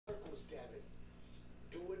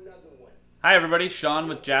Hi everybody, Sean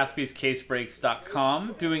with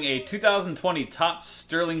JaspysCaseBreaks.com doing a 2020 Topps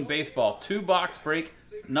Sterling Baseball 2-box break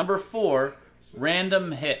number 4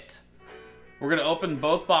 random hit. We're going to open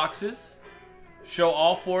both boxes, show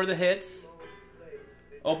all 4 of the hits,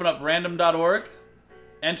 open up random.org,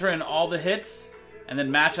 enter in all the hits, and then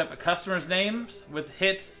match up a customer's names with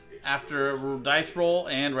hits after a dice roll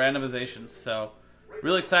and randomizations. So,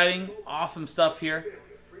 really exciting, awesome stuff here.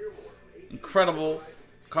 Incredible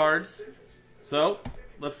cards. So,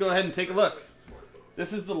 let's go ahead and take a look.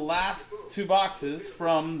 This is the last 2 boxes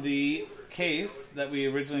from the case that we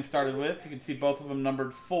originally started with. You can see both of them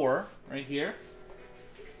numbered 4 right here.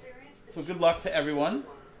 So good luck to everyone.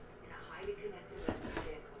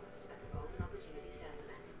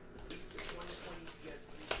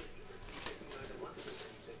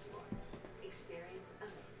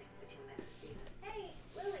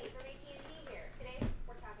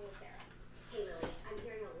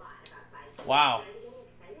 Wow.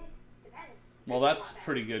 Well, that's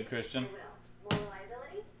pretty good, Christian.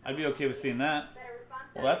 I'd be okay with seeing that.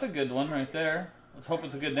 Well, that's a good one right there. Let's hope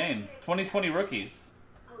it's a good name. 2020 rookies.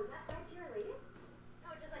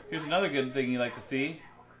 Here's another good thing you like to see.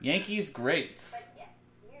 Yankees greats.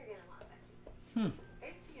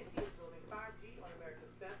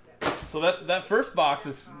 So that first box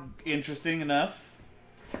is interesting enough.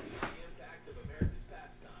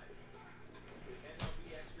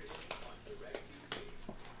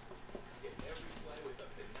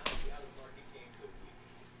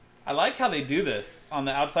 I like how they do this on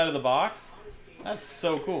the outside of the box. That's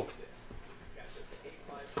so cool.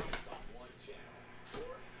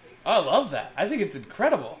 Oh, I love that. I think it's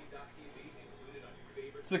incredible.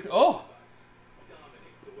 It's like, oh,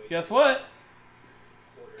 guess what?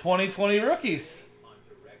 2020 rookies.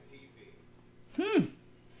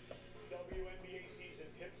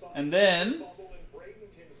 And then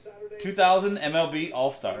 2000 MLB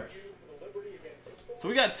All-Stars. So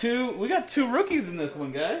we got two rookies in this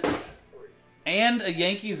one, guys, and a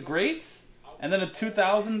Yankees greats, and then a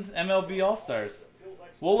 2000s MLB All Stars.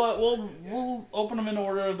 We'll open them in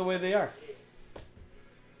order of the way they are.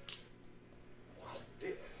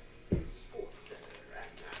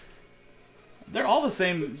 They're all the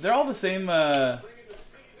same. They're all the same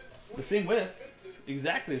width,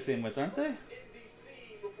 exactly the same width, aren't they?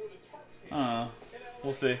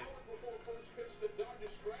 We'll see.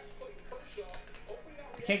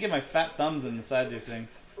 I can't get my fat thumbs inside these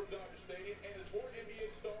things.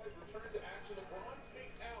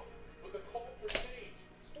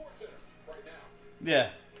 Yeah,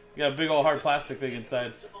 you got a big old hard plastic thing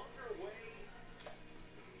inside.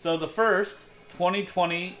 So the first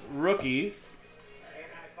 2020 rookies.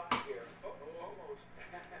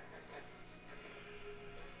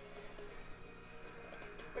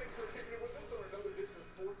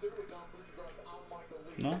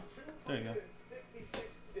 No? There you go.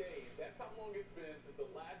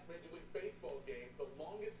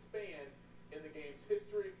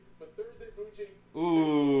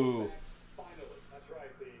 Ooh.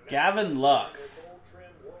 Gavin Lux.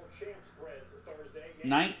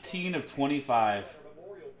 19 of 25.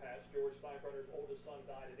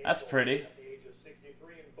 That's pretty.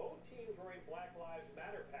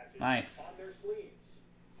 Nice.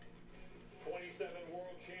 27 World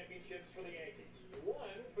Championships for the Yankees. One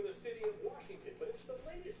for the city of Washington, but it's the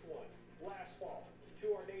latest one. Last fall,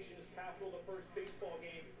 to our nation's capital, the first baseball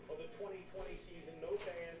game of the 2020 season. No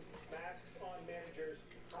fans, masks on managers.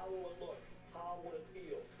 How will it look? How will it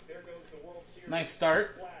feel? There goes the World Series. Nice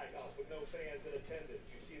start. Flag up with no fans in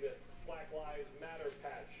attendance. You see the Black Lives Matter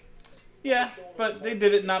patch. Yeah, but they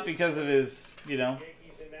did it not because of his,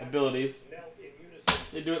 abilities.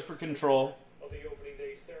 They do it for control.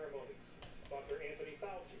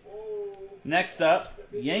 Next up,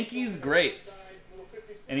 Yankees greats.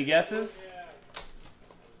 Any guesses?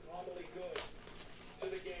 To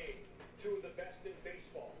the game, 2 of the best in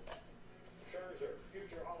baseball. Scherzer,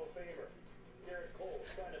 future Hall of Famer. Garrett Cole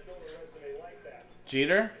trying to build a resume like that.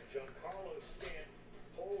 Jeter? Giancarlo Stanton.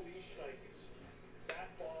 Holy shnikes. That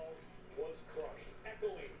ball was crushed,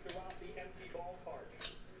 echoing throughout the empty ballpark.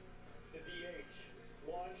 The DH,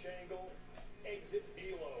 launch angle, exit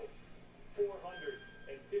velo,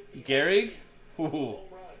 450. Gehrig? Ooh,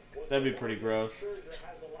 that'd be pretty gross.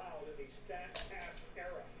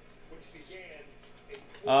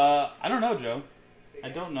 I don't know, Joe. I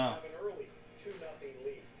don't know.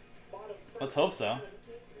 Let's hope so.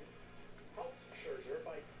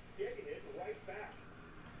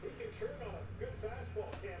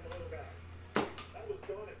 That was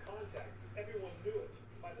gone at contact. Everyone knew it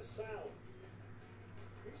by the sound.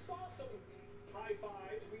 We saw some high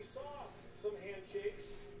fives. We saw some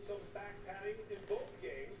handshakes, some back patting in both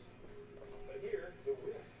games. But here, the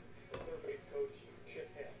whiff of third base coach Chip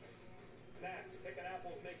Hill. Nats picking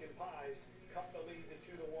apples, making pies, cut the lead to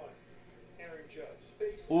 2-1. Aaron Judge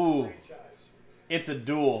face Ooh. franchise. It's a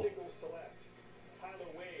duel. Singles to left. Tyler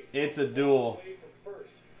Wade. It's a duel. Away from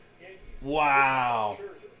first. Yankees. Wow.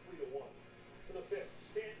 Scherzer 3-1. To the fifth.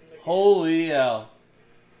 Stanton again. Holy hell.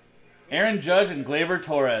 Aaron Judge and Gleyber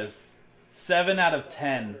Torres. 7 out of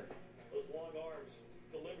 10. Those long arms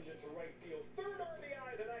delivers it to right field. Third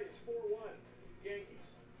RBI tonight is 4-1.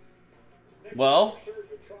 Yankees. Next Well,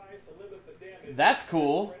 Scherzer tries to limit the damage. that's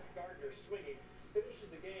cool. Brett Gardner swinging finishes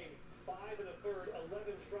the game 5 1/3,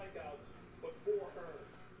 11 strikeouts, but 4 earned.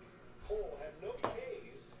 Cole had no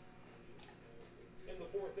Ks in the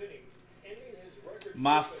fourth inning, ending his record.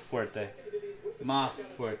 Más streak of fuerte. consecutive innings with the Más strikeout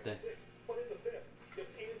of fuerte. 66. But in the fifth,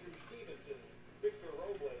 gets Andrew Stevenson, Victor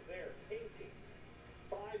Robles there, painting.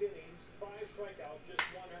 5 innings, 5 strikeouts, just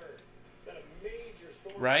 1 earned. Then a major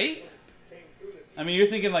storm Right? came through the I mean, you're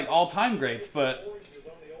thinking like all-time greats, but oranges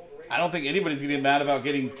on the old I don't think anybody's going to get mad about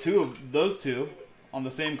getting two of those two on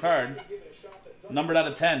the same card. Numbered out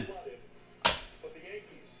of 10. But the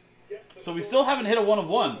Yankees get the So we still haven't hit a 1 of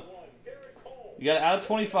 1. Garrett Cole. You got it out of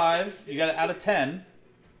 25. You got it out of 10.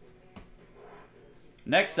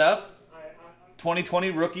 Next up, 2020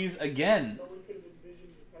 rookies again. No one could have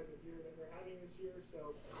envisioned the type of year that we're having this year.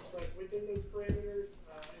 So, but within those parameters,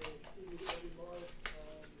 and exceeded every mark,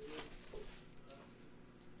 it was,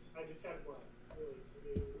 I just had a blast. Really, I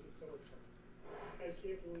mean, it was just so much fun. I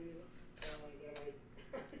can't believe that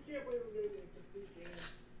I can't believe we're going to get a complete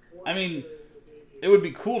game. I mean, it would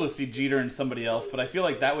be cool to see Jeter and somebody else, but I feel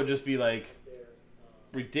like that would just be like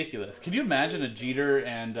ridiculous. Could you imagine a Jeter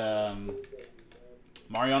and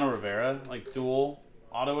Mariano Rivera like dual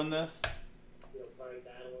auto in this? You know, probably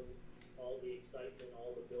battling all the excitement,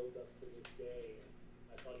 all the build up to this day. And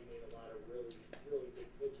I thought he made a lot of really, really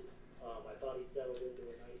big pitches. I thought he settled into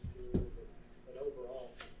a nice groove, and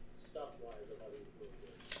overall, stuff-wise, I thought he was really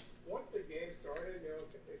good. Once the game started, you know,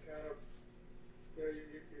 it kind of, you know,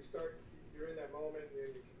 you start, you're in that moment and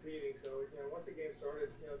you're competing. So, you know, once the game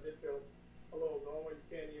started, you know, it did feel a little normal. You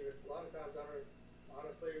can't even, a lot of times, I don't,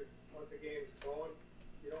 honestly, once the game's going,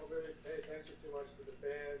 you don't really pay attention too much to the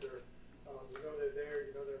fans, or you know they're there,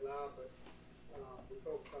 you know they're loud, but we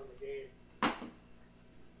focus on the game.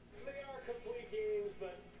 They are complete games,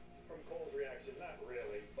 but from Cole's reaction, not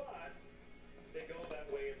really. But they go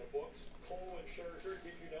that way in the books. Cole and Scherzer,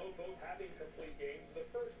 did you know, both having complete games. The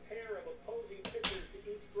first pair of opposing pitchers to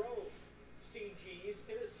each throw CGs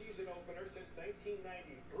in a season opener since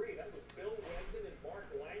 1993. That was Bill Wegman and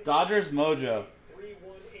Mark Lang. Dodgers Mojo.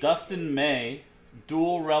 3-1. Dustin May.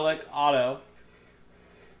 Dual relic auto.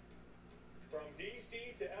 From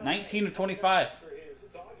DC to LA. 19 of 25. For his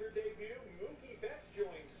Dodger debut, Mookie Betts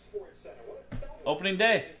joins SportsCenter. What a fellow. Opening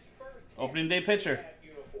day. His first hit Opening day pitcher. in that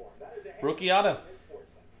uniform. That is a Rookie auto. his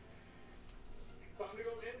SportsCenter. Time to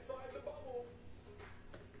go inside the bubble.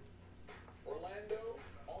 Orlando,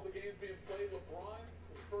 all the games being played. LeBron,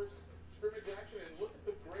 his first scrimmage action, and look at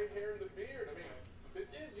the gray hair and the beard. I mean, this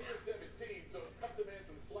is year 17, so cut the man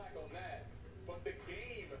some slack on that. But the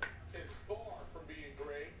game is far from being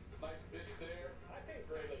gray. Nice pitch there. I think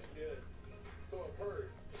Gray looks good. So I've heard.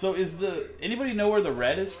 So is anybody know where the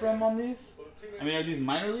red is from on these? I mean, are these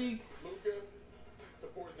minor league? Luka to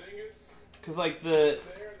Porzingis Because like there, and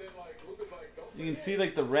then like Luka's like, don't you can see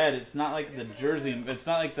like the red. It's not like the jersey. It's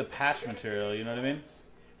not like the patch material. You know what I mean?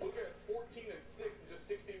 Look at 14 and 6 in just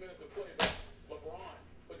 16 minutes of play. But LeBron,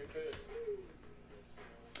 look at this.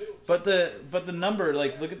 Still But the number,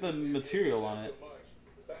 like, look at the material on it.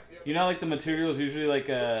 You know, like the material is usually like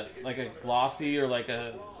a glossy or like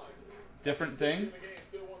a different thing.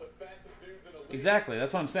 Exactly,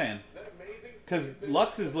 that's what I'm saying. Because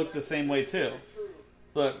Luxes look the same way too.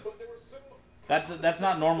 Look, that's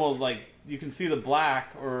not normal. Like you can see the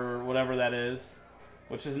black or whatever that is,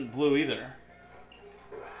 which isn't blue either.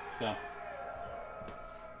 So.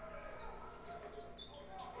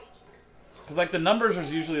 Because like the numbers are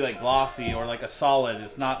usually like glossy or like a solid.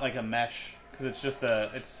 It's not like a mesh because it's just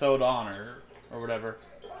it's sewed on or whatever.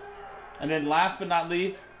 And then last but not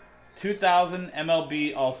least, 2000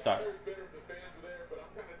 MLB All-Star. better if the fans were there, but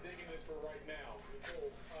I'm kind of digging this for right now.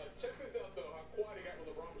 Check this out though, how quiet he got with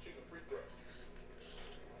LeBron shooting a free throw.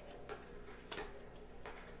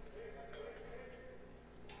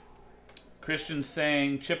 Christian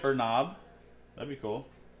saying chipper knob. That'd be cool.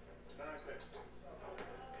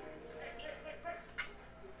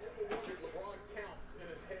 LeBron counts in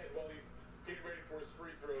his head while he's getting ready for his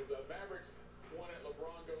free throws. Mavericks won it.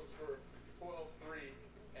 LeBron goes for 12, 3,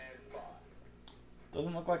 and 5.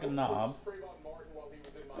 Doesn't look like a knob. Trayvon Martin while he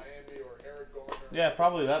was in Miami, or Eric Garner. Yeah,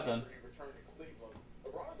 probably that then. He returned to Cleveland.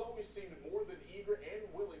 LeBron has always seemed more than eager and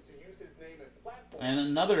willing to use his name and platform. And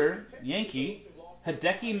another Yankee,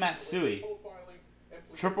 Hideki Matsui.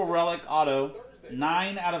 Triple relic auto,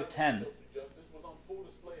 9 out of 10. Justice was on full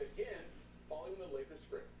display again following the Lakers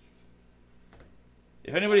scrimmage.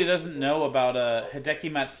 If anybody doesn't know about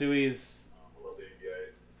Hideki Matsui's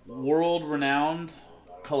world-renowned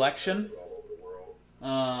collection,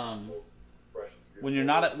 when you're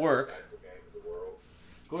not at work,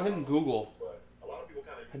 go ahead and Google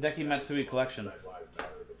Hideki Matsui collection.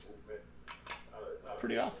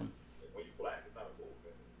 Pretty awesome. When you black, it's not a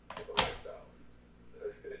movement, it's a lifestyle.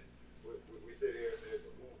 we sit here and say it's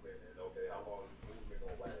a movement, and okay, how long is this movement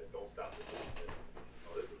gonna last? Don't stop the movement.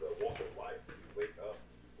 No, this is a walk of life. You wake up,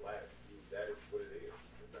 you black, that is what it is.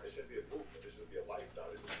 It shouldn't be a movement, it should be a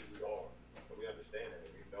lifestyle. This is who we are. And we understand that,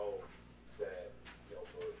 and we know that, you know,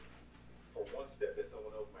 for one step that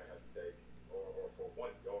someone else might have to take, or for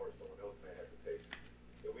 1 yard someone else may have to take.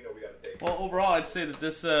 We know we got to take. Well, overall, I'd say that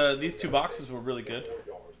this these 2 boxes were really good.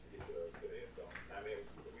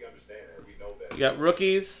 You got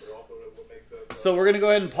rookies. So we're going to go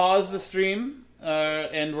ahead and pause the stream,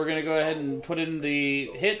 and we're going to go ahead and put in the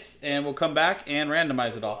hits, and we'll come back and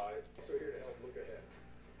randomize it all.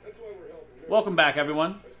 Welcome back,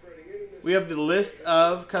 everyone. We have the list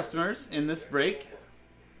of customers in this break.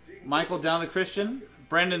 Michael down to Christian.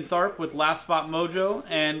 Brandon Tharp with Last Spot Mojo,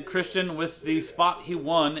 and Christian with the spot he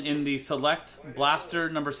won in the Select Blaster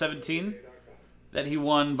number 17 that he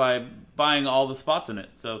won by buying all the spots in it.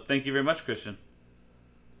 So thank you very much, Christian.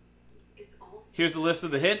 Here's the list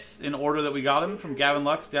of the hits in order that we got them, from Gavin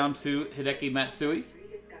Lux down to Hideki Matsui.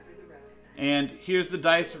 And here's the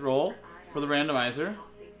dice roll for the randomizer.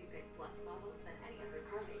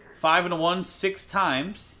 5 and a 1, 6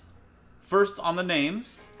 times. First on the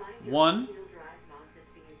names. 1,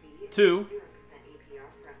 2,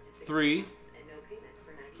 3,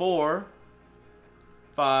 4,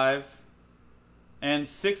 5, and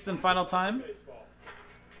 6th and final time.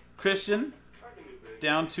 Christian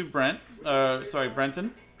down to Brenton.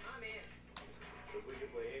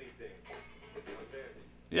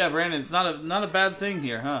 Yeah, Brandon, it's not a bad thing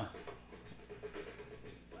here, huh?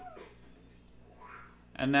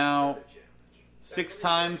 And now 6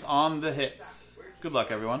 times on the hits. Good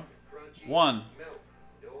luck, everyone. 1,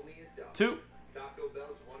 2,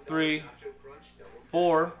 3,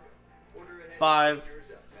 4, 5,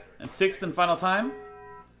 and 6th and final time.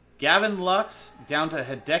 Gavin Lux down to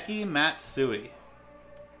Hideki Matsui.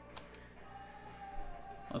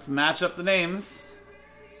 Let's match up the names.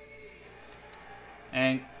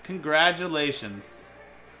 And congratulations.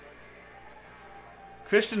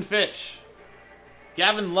 Christian Fitch.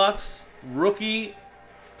 Gavin Lux, rookie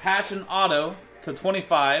patch and auto to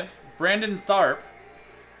 25. Brandon Tharp.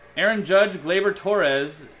 Aaron Judge, Gleyber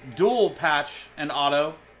Torres, dual patch and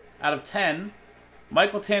auto out of 10.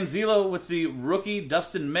 Michael Tanzilo with the rookie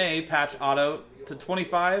Dustin May patch auto to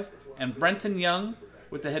 25. And Brenton Young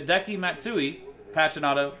with the Hideki Matsui patch and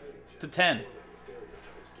auto to 10. Let's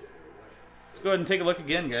go ahead and take a look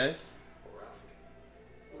again, guys.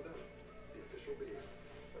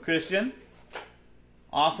 Christian,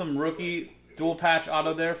 awesome rookie dual patch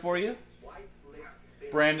auto there for you.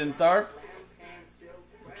 Brandon Tharp,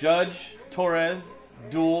 Judge Torres,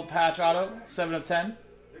 dual patch auto, 7 of 10.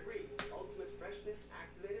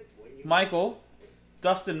 Michael,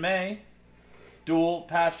 Dustin May, dual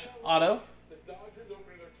patch auto,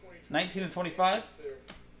 19 of 25.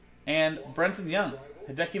 And Brenton Young,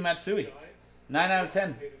 Hideki Matsui, 9 out of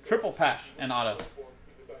 10, triple patch and auto.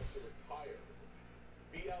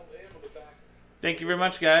 Thank you very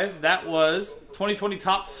much, guys. That was 2020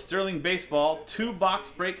 Topps Sterling Baseball 2-box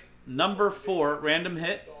break number 4 random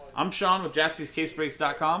hit. I'm Sean with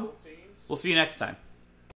JaspysCaseBreaks.com. We'll see you next time.